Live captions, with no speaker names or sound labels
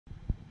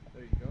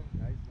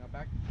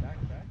back.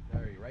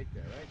 There, you're right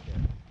there,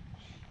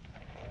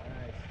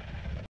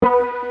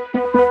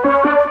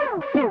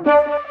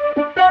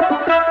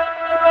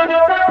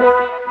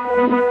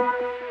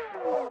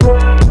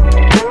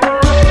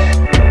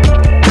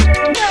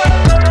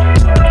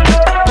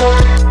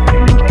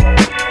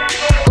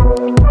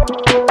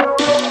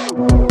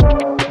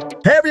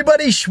 Hey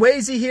everybody,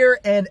 Shwazy here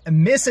and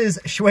Mrs.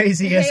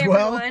 Shwazy as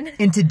well. Everyone.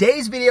 In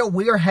today's video,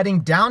 we are heading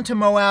down to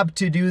Moab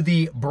to do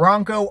the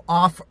Bronco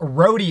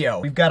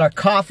Off-Roadeo. We've got our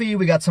coffee,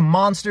 we got some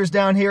monsters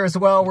down here as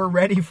well. We're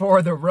ready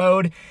for the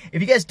road.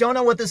 If you guys don't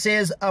know what this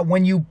is,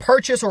 when you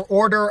purchase or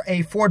order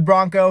a Ford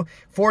Bronco,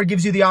 Ford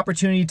gives you the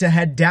opportunity to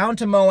head down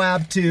to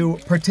Moab to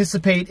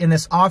participate in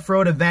this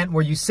off-road event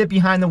where you sit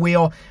behind the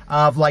wheel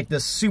of like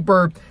this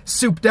super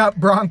souped up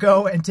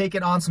Bronco and take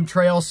it on some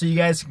trails so you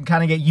guys can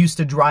kind of get used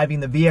to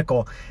driving the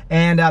vehicle.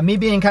 And me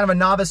being kind of a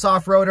novice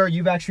off-roader,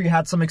 you've actually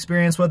had some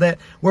experience with it.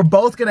 We're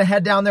both gonna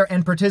head down there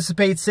and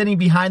participate sitting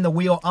behind the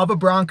wheel of a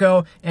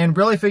Bronco and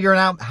really figuring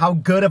out how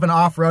good of an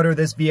off-roader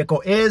this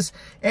vehicle is.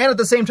 And at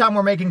the same time,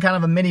 we're making kind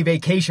of a mini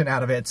vacation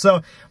out of it.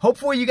 So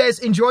hopefully you guys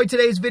enjoyed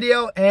today's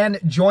video and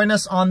join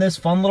us on this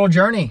fun little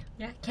journey.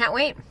 Yeah, can't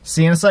wait.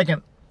 See you in a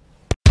second.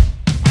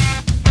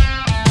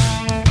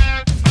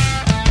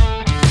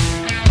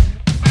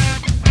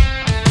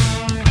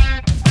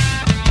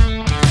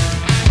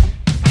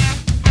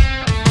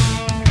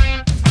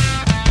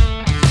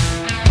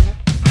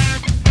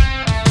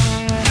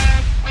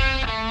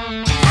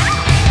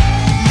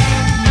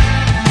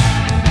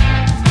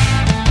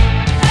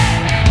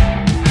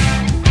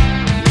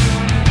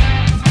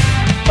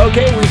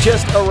 Okay, we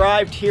just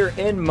arrived here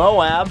in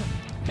Moab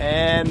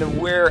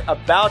and we're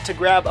about to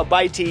grab a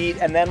bite to eat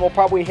and then we'll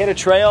probably hit a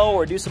trail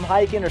or do some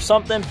hiking or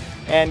something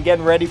and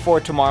getting ready for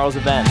tomorrow's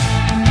event.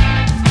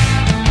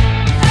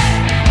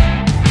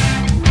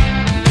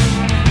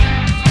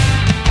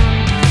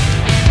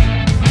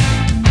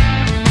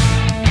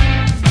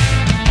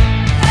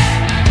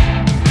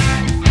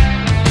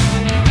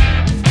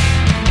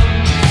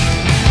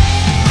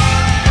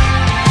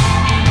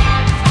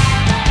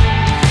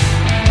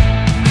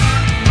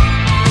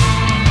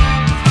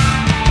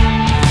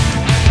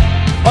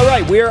 All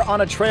right, we're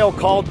on a trail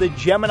called the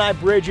Gemini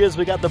Bridges.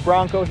 We got the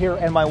Bronco here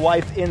and my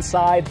wife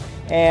inside.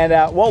 And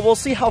well, we'll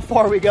see how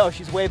far we go.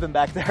 She's waving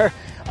back there.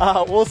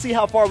 We'll see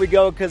how far we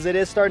go because it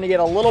is starting to get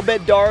a little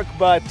bit dark,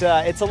 but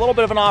it's a little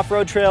bit of an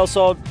off-road trail.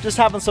 So just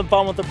having some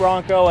fun with the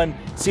Bronco and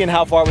seeing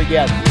how far we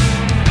get.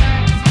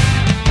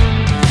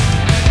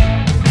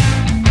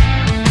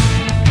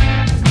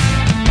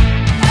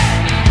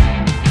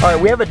 All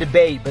right, we have a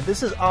debate, but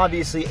this is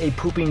obviously a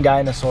pooping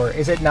dinosaur,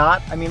 is it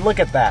not? I mean, look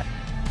at that.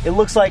 It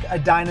looks like a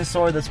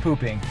dinosaur that's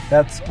pooping.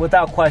 That's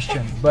without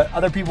question, but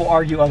other people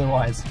argue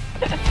otherwise.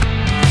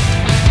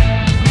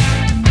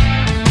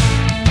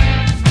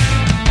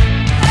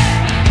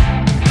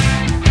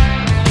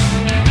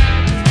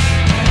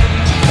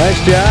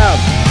 Nice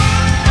job.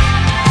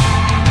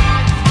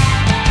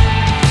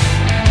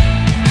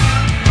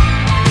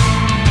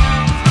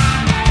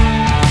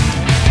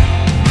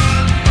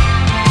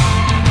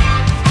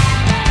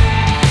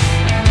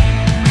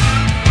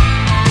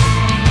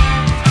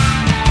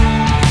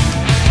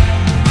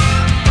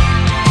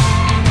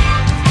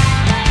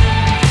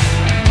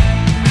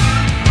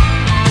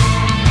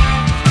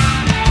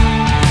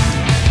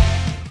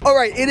 All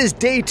right, it is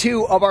day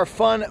 2 of our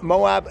fun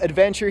Moab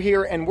adventure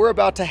here, and we're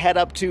about to head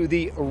up to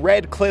the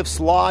Red Cliffs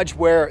Lodge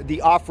where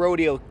the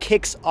off-roadeo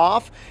kicks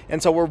off.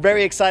 And so we're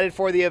very excited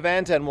for the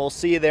event, and we'll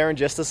see you there in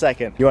just a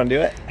second. You want to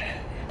do it?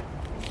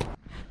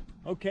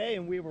 Okay,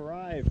 and we've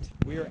arrived.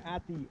 We are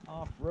at the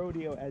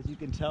off-roadeo. As you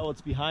can tell,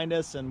 it's behind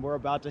us, and we're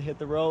about to hit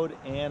the road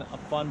in a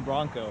fun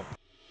Bronco.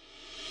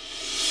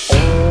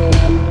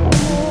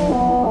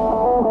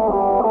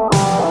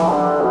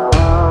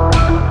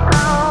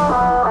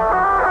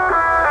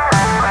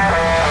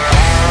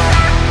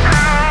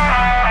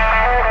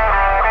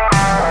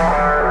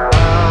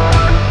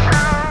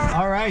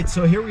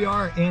 So here we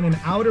are in an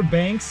Outer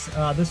Banks.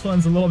 This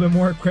one's a little bit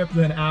more equipped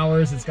than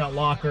ours. It's got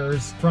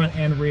lockers, front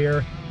and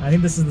rear. I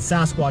think this is the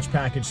Sasquatch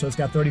package, so it's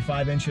got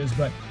 35 inches,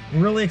 but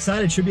we're really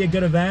excited. Should be a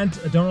good event.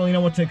 I don't really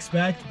know what to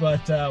expect,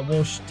 but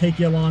we'll take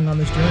you along on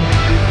this journey.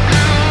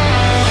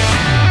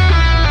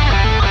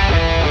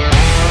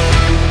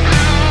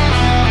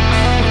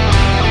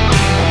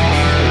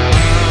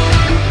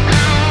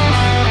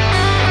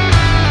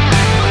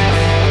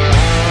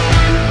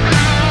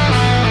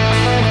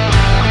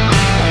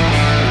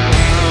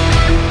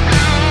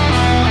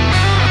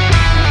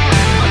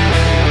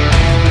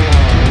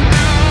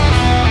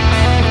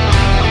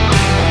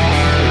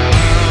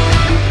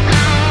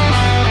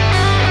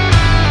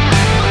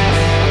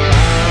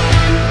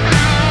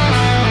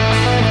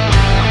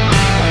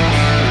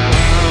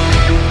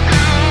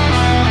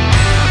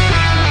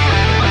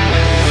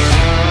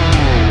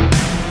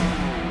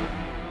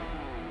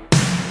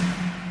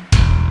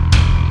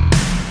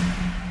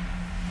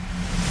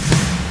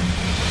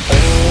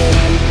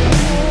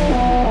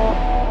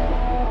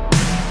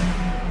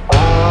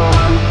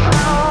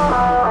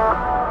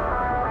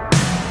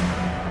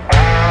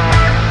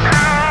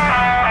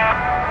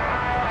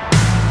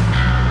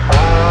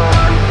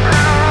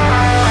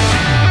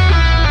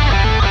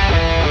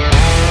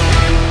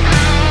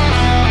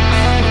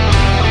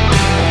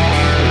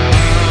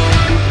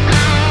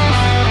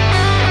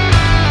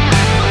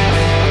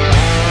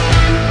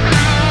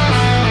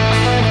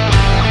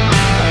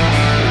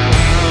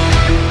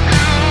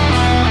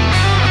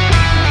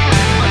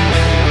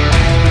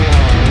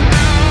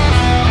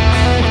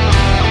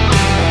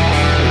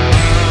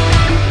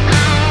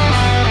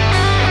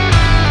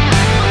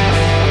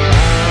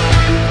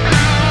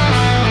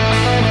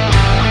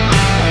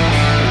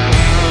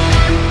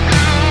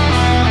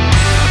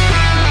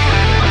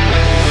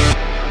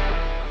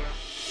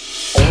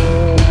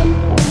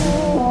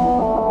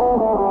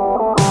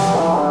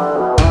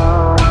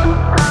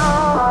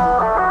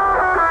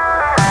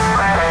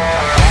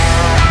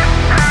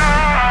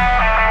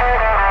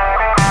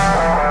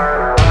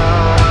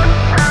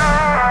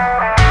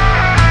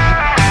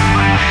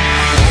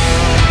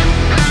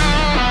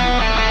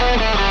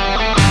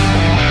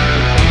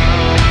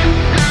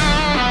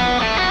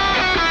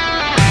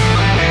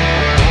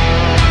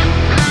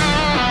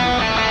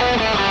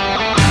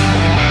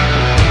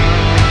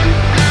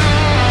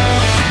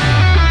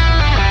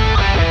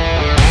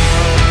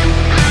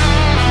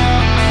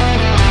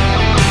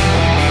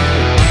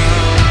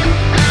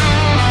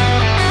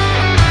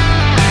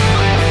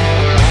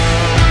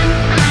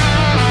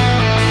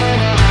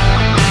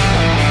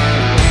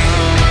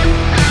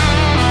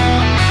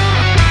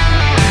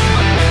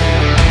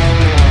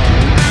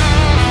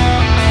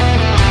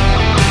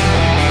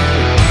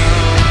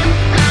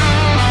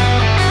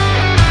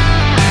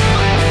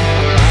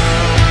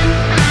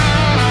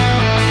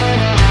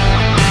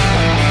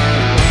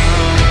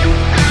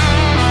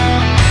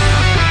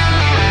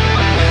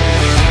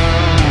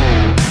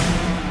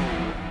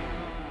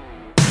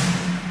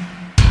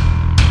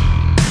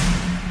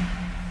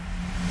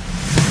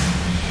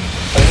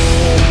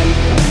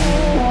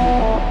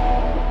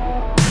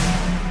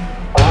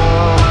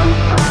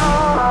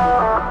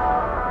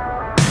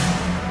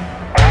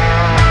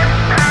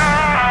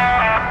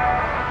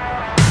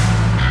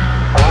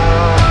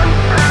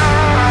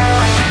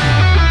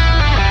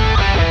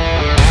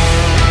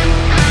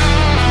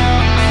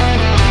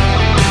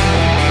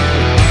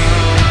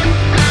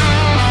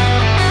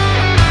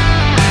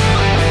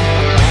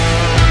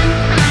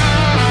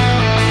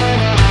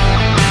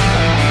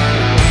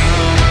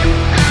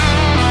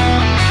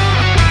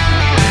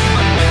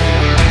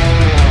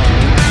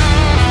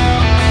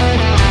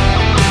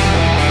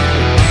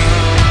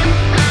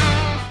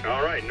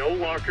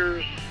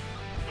 lockers,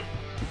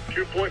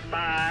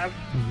 2.5,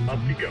 up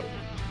you go.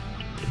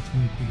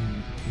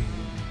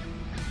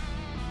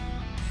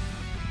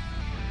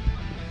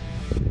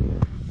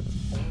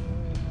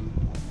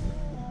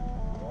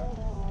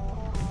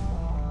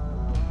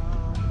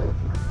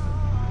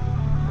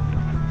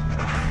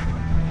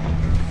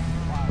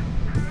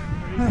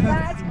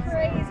 That's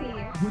crazy.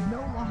 With no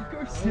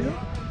lockers too?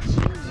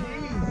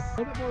 Jeez. A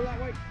little bit more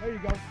that way. There you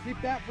go.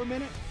 Keep that for a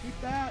minute.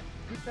 Keep that.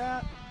 Keep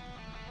that.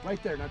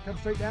 Right there. Now come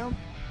straight down.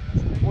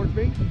 Towards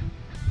me.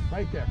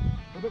 Right there.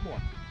 A little bit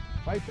more.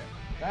 Right there.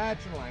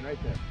 That's your line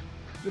right there.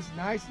 Just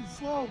nice and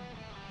slow.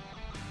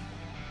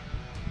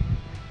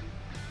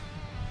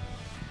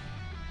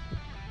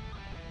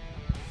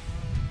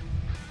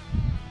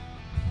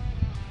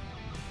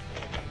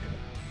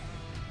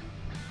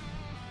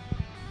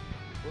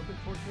 A little bit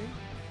towards me.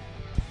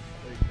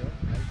 There you go.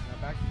 Nice. Now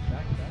back.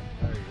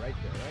 There you right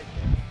there. Right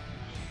there.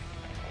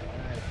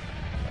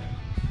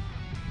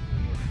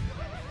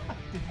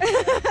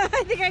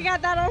 I think I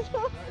got that on. Nice.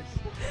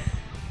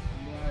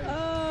 Nice.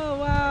 Oh,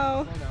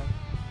 wow. Slow down.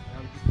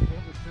 Now just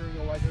hold the steering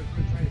wheel right there.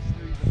 It's trying to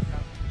steer you to the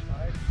passenger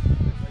side.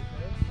 Right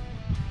there.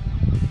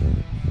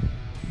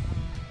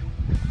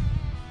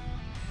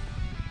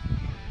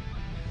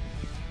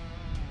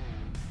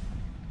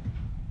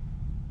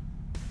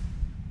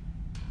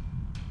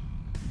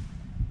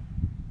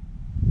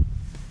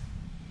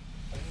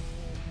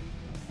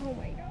 Oh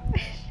my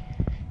gosh.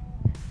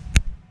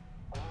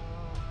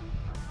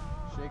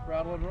 Shake,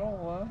 rattle, and roll,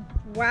 huh?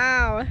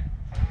 Wow.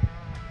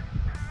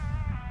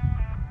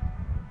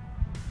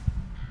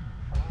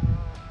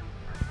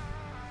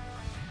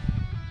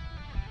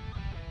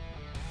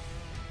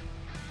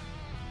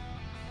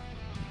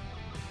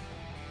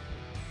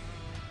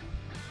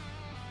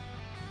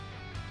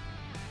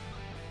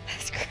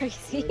 That's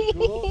crazy. Very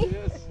cool,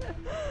 yes.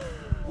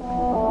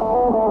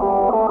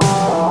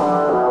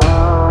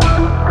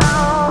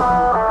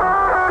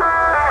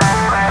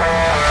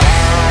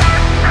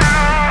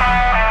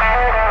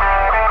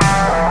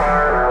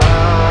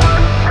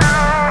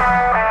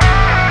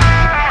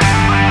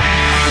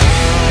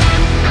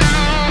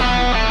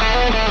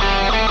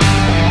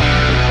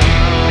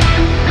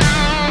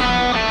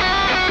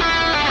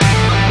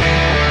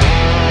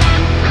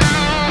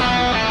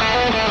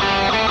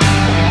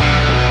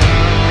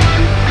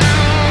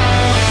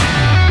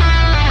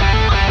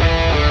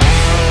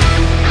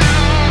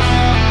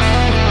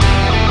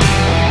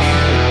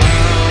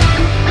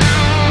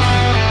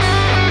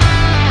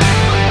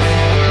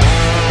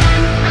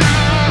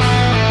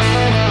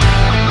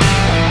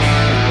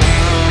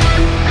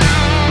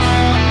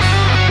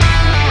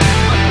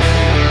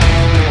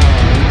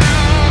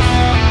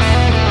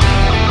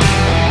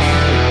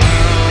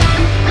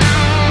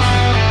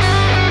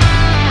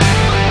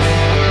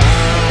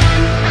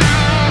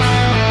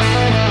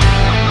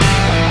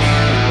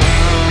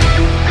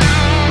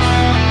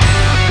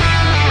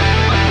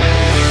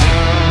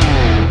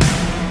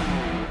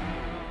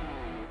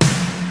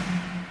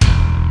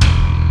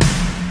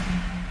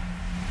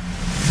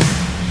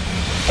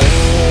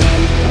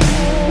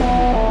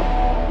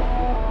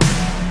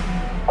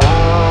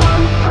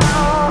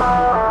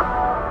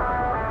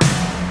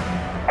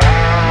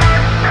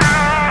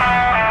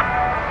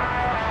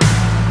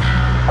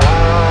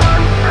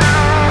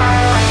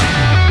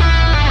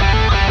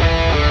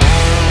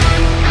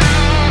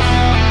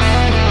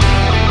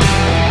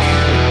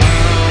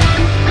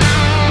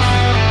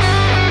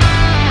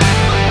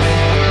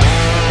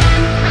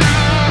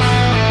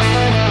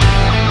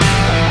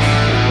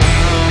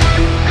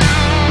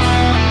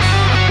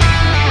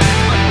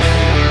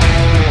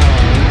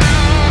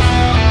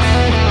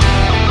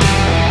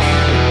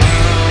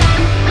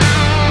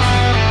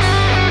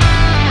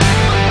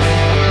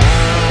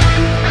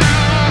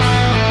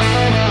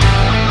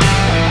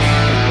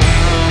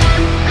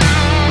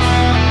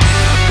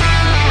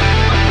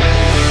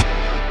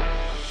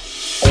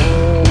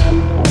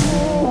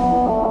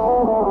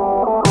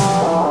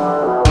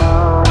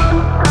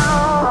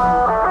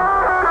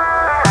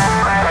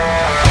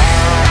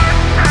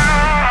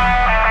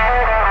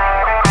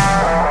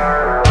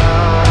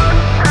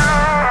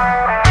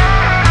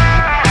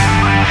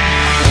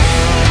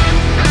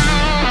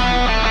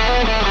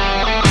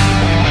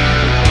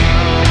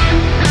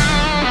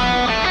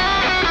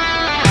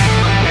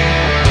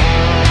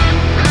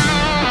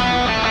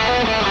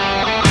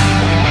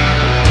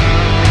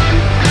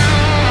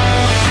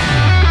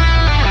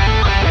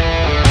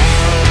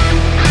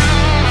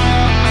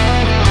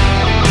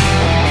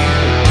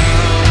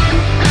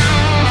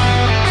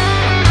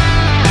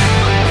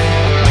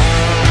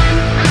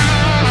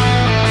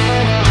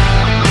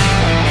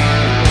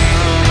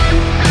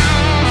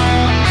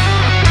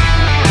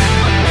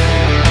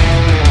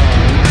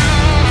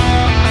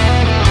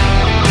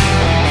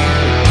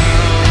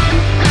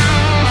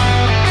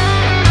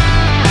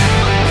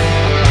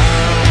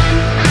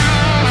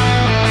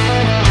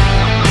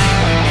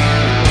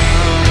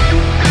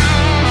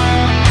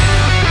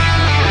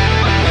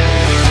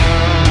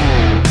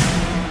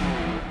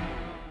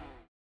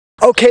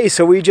 Okay,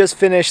 so we just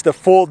finished the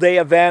full day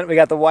event. We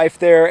got the wife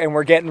there and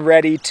we're getting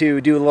ready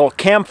to do a little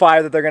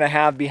campfire that they're gonna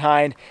have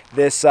behind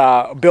this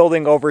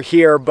building over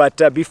here.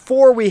 But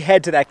before we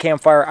head to that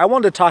campfire, I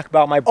wanted to talk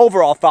about my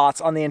overall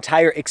thoughts on the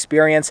entire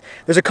experience.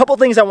 There's a couple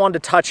things I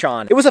wanted to touch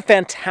on. It was a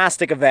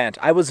fantastic event.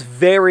 I was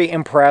very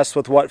impressed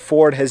with what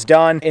Ford has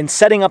done in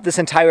setting up this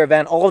entire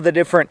event, all of the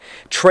different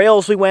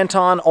trails we went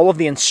on, all of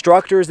the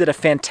instructors did a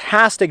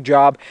fantastic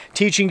job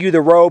teaching you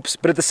the ropes,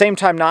 but at the same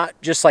time not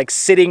just like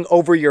sitting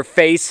over your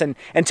face and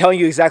telling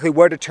you exactly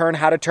where to turn,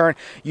 how to turn.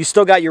 You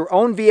still got your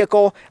own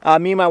vehicle.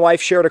 Me and my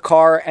wife shared a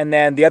car, and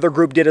then the other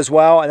group did as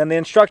well. And then the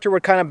instructor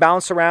would kind of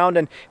bounce around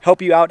and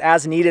help you out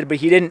as needed, but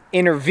he didn't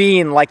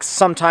intervene like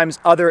sometimes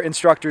other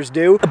instructors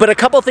do. But a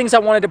couple things I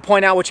wanted to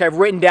point out, which I've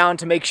written down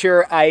to make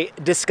sure I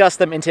discuss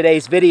them in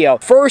today's video.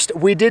 First,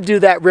 we did do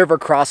that river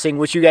crossing,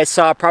 which you guys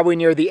saw probably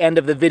near the end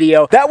of the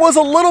video. That was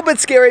a little bit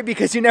scary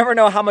because you never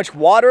know how much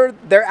water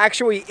there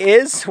actually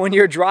is when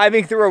you're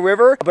driving through a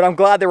river, but I'm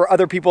glad there were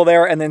other people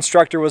there and the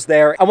instructor was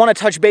there. I want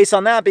to touch base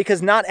on that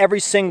because not every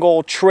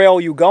single trail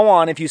you go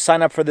on, if you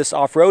sign up for this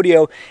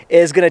off-roadeo,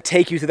 is going to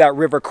take you to that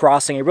river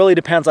crossing. It really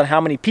depends on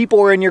how many people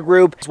are in your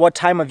group, what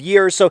time of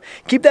year. So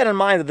keep that in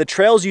mind, that the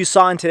trails you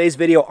saw in today's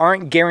video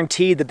aren't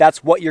guaranteed that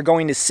that's what you're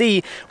going to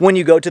see when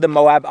you go to the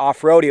Moab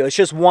off-roadeo. It's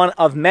just one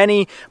of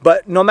many,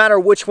 but no matter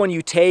which one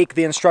you take,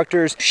 the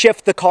instructors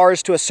shift the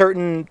cars to a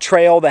certain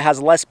trail that has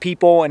less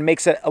people and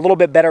makes it a little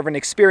bit better of an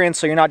experience,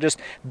 so you're not just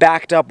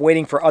backed up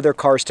waiting for other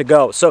cars to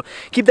go. So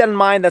keep that in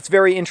mind. That's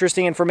very interesting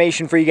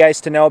information for you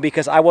guys to know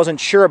because I wasn't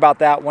sure about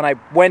that when I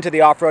went to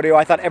the off-roadeo.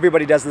 I thought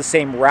everybody does the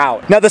same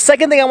route. Now, the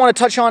second thing I want to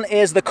touch on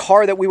is the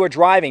car that we were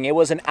driving. It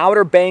was an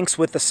Outer Banks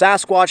with the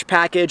Sasquatch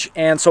package,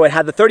 and so it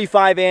had the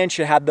 35-inch,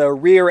 it had the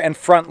rear and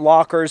front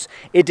lockers.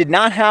 It did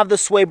not have the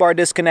sway bar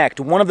disconnect.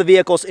 One of the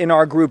vehicles in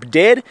our group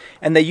did,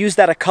 and they used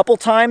that a couple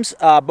times,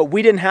 but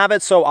we didn't have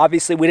it, so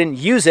obviously we didn't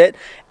use it.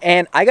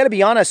 And I gotta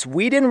be honest,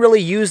 we didn't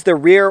really use the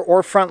rear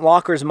or front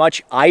lockers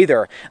much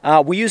either.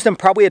 We used them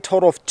probably a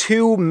total of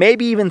 2,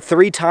 maybe even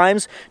 3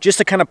 times just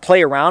to kind of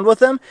play around with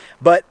them,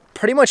 but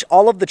pretty much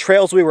all of the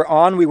trails we were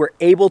on, we were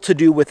able to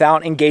do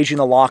without engaging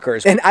the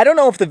lockers. And I don't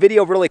know if the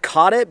video really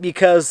caught it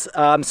because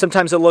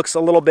sometimes it looks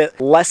a little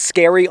bit less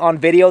scary on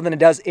video than it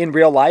does in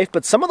real life,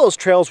 but some of those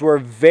trails were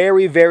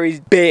very, very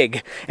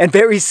big and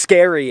very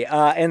scary.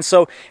 And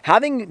so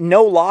having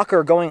no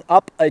locker going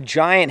up a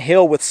giant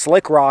hill with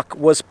slick rock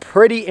was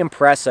pretty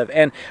impressive.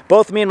 And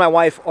both me and my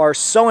wife are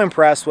so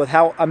impressed with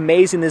how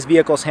amazing this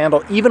vehicle's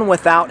handle, even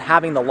without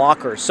having the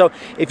lockers. So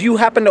if you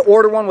happen to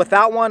order one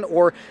without one,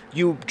 or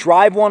you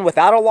drive one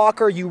without a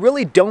locker, you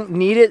really don't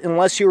need it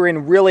unless you're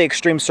in really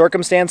extreme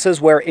circumstances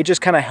where it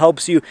just kind of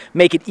helps you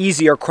make it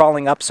easier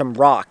crawling up some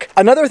rock.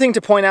 Another thing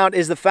to point out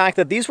is the fact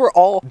that these were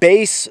all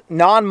base,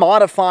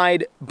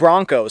 non-modified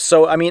Broncos.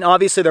 So, I mean,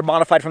 obviously they're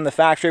modified from the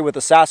factory with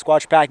the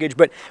Sasquatch package,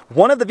 but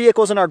one of the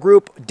vehicles in our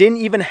group didn't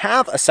even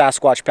have a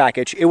Sasquatch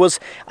package. It was,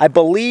 I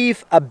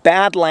believe, a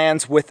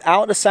Badlands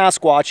without a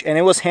Sasquatch, and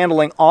it was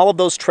handling all of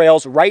those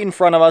trails right in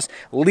front of us,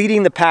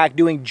 leading the pack,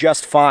 doing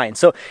just fine.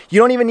 So you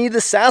don't even need the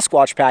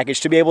Sasquatch package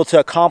to be able to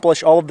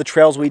accomplish all of the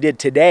trails we did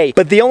today.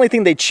 But the only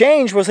thing they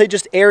changed was they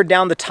just aired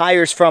down the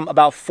tires from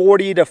about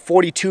 40 to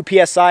 42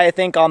 PSI, I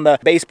think, on the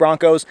base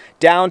Broncos,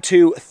 down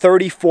to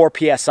 34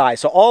 PSI.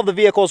 So all of the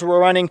vehicles were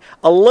running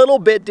a little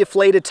bit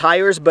deflated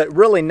tires, but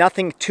really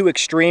nothing too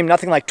extreme,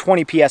 nothing like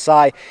 20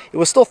 PSI. It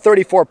was still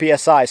 34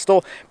 PSI,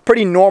 still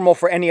pretty normal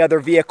for any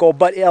other vehicle,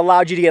 but it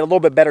allowed you to get a little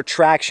bit better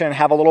traction,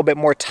 have a little bit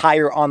more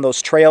tire on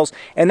those trails,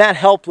 and that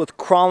helped with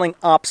crawling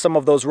up some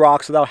of those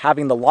rocks without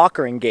having the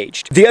locker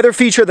engaged. The other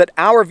feature that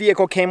our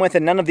vehicle came with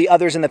and none of the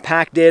others in the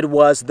pack did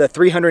was the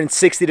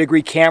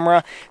 360-degree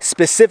camera,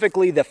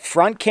 specifically the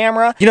front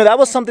camera. You know, that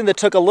was something that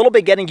took a little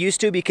bit getting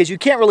used to because you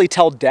can't really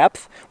tell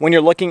depth when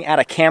you're looking at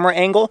a camera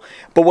angle,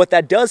 but what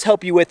that does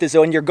help you with is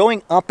when you're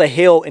going up a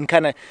hill and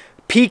kind of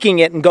peaking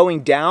it and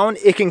going down,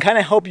 it can kind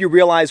of help you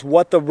realize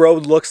what the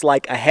road looks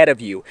like ahead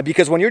of you.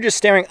 Because when you're just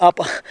staring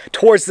up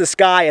towards the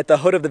sky at the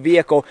hood of the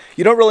vehicle,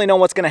 you don't really know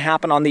what's going to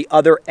happen on the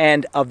other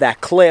end of that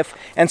cliff.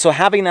 And so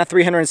having that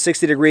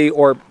 360-degree,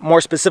 or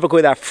more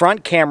specifically that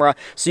front camera,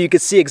 so you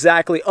could see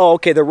exactly, oh,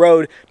 okay, the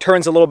road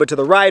turns a little bit to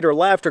the right or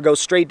left or goes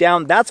straight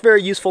down, that's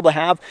very useful to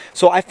have.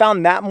 So I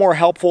found that more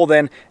helpful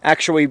than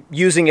actually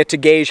using it to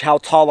gauge how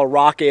tall a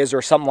rock is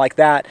or something like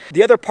that.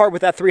 The other part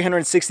with that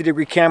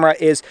 360-degree camera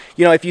is,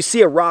 you know, if you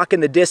see a rock in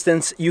the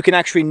distance, you can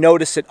actually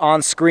notice it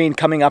on screen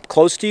coming up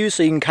close to you,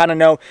 so you can kind of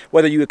know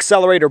whether you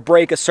accelerate or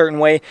brake a certain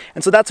way.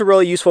 And so that's a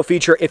really useful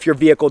feature if your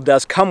vehicle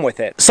does come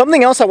with it.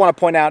 Something else I want to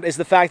point out is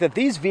the fact that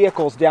these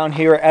vehicles down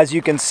here, as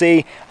you can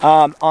see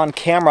on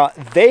camera,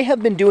 they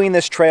have been doing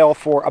this trail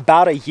for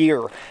about a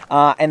year,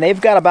 and they've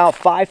got about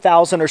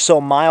 5,000 or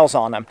so miles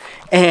on them.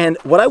 And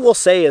what I will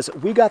say is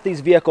we got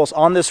these vehicles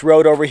on this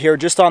road over here,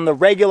 just on the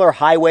regular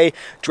highway,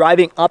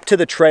 driving up to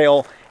the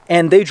trail,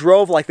 and they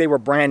drove like they were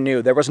brand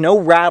new. There was no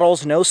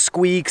rattles, no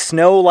squeaks,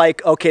 no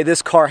like, okay,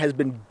 this car has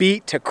been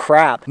beat to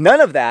crap. None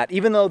of that,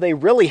 even though they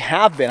really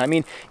have been. I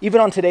mean,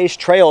 even on today's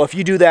trail, if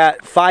you do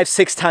that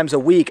 5-6 times a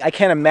week, I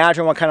can't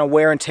imagine what kind of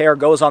wear and tear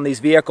goes on these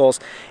vehicles.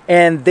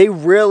 And they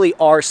really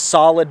are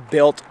solid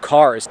built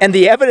cars. And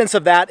the evidence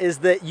of that is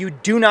that you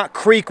do not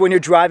creak when you're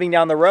driving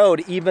down the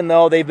road, even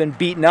though they've been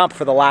beaten up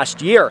for the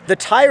last year. The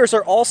tires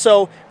are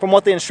also, from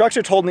what the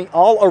instructor told me,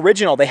 all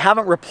original. They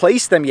haven't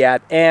replaced them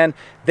yet, and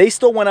they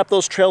still went up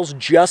those trails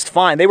just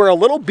fine. They were a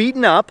little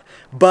beaten up,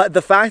 but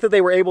the fact that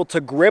they were able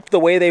to grip the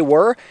way they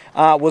were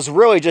was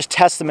really just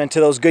testament to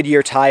those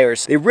Goodyear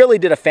tires. They really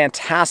did a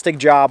fantastic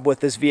job with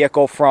this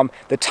vehicle, from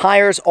the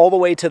tires all the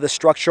way to the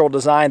structural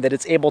design, that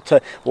it's able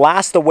to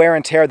last the wear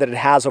and tear that it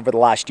has over the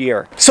last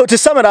year. So to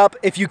sum it up,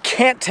 if you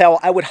can't tell,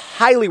 I would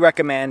highly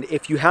recommend,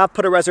 if you have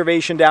put a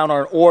reservation down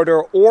on an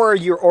order or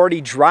you're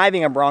already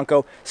driving a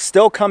Bronco,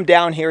 still come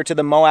down here to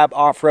the Moab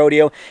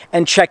Off-Roadeo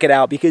and check it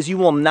out, because you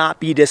will not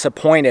be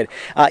disappointed.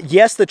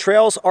 Yes, the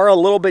trails are a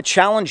little bit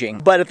challenging,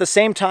 but at the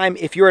same time,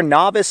 if you're a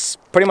novice,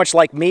 pretty much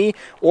like me,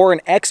 or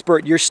an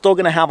expert, you're still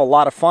going to have a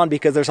lot of fun,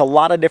 because there's a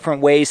lot of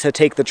different ways to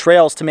take the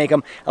trails to make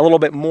them a little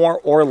bit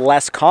more or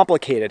less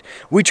complicated.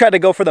 We tried to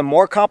go for the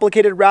more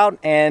complicated route,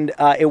 and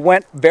it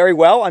went very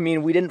well. I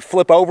mean, we didn't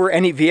flip over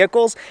any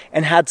vehicles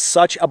and had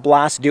such a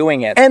blast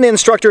doing it. And the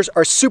instructors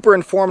are super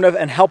informative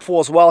and helpful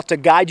as well to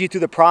guide you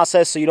through the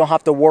process, so you don't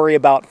have to worry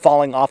about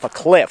falling off a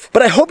cliff.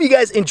 But I hope you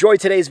guys enjoyed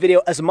today's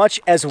video as much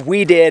as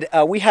we did.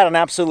 We had an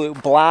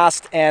absolute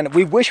blast, and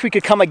we wish we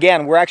could come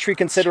again. We're actually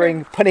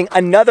considering putting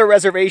another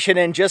reservation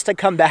in just to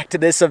come back to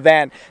this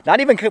event. Not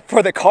even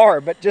for the car,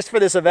 but just for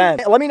this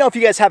event. Let me know if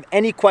you guys have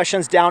any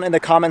questions down in the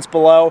comments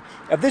below.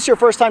 If this is your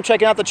first time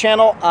checking out the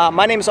channel,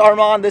 my name is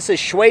Armand, this is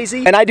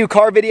Shwazy, and I do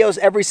car videos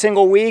every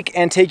single week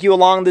and take you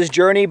along this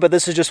journey, but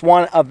this is just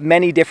one of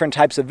many different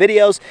types of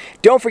videos.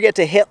 Don't forget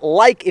to hit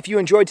like if you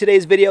enjoyed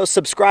today's video,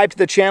 subscribe to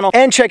the channel,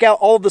 and check out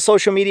all of the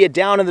social media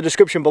down in the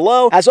description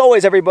below. As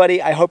always,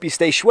 everybody, I hope you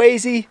stay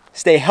Shwazy,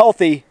 stay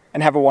healthy,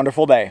 and have a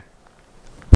wonderful day.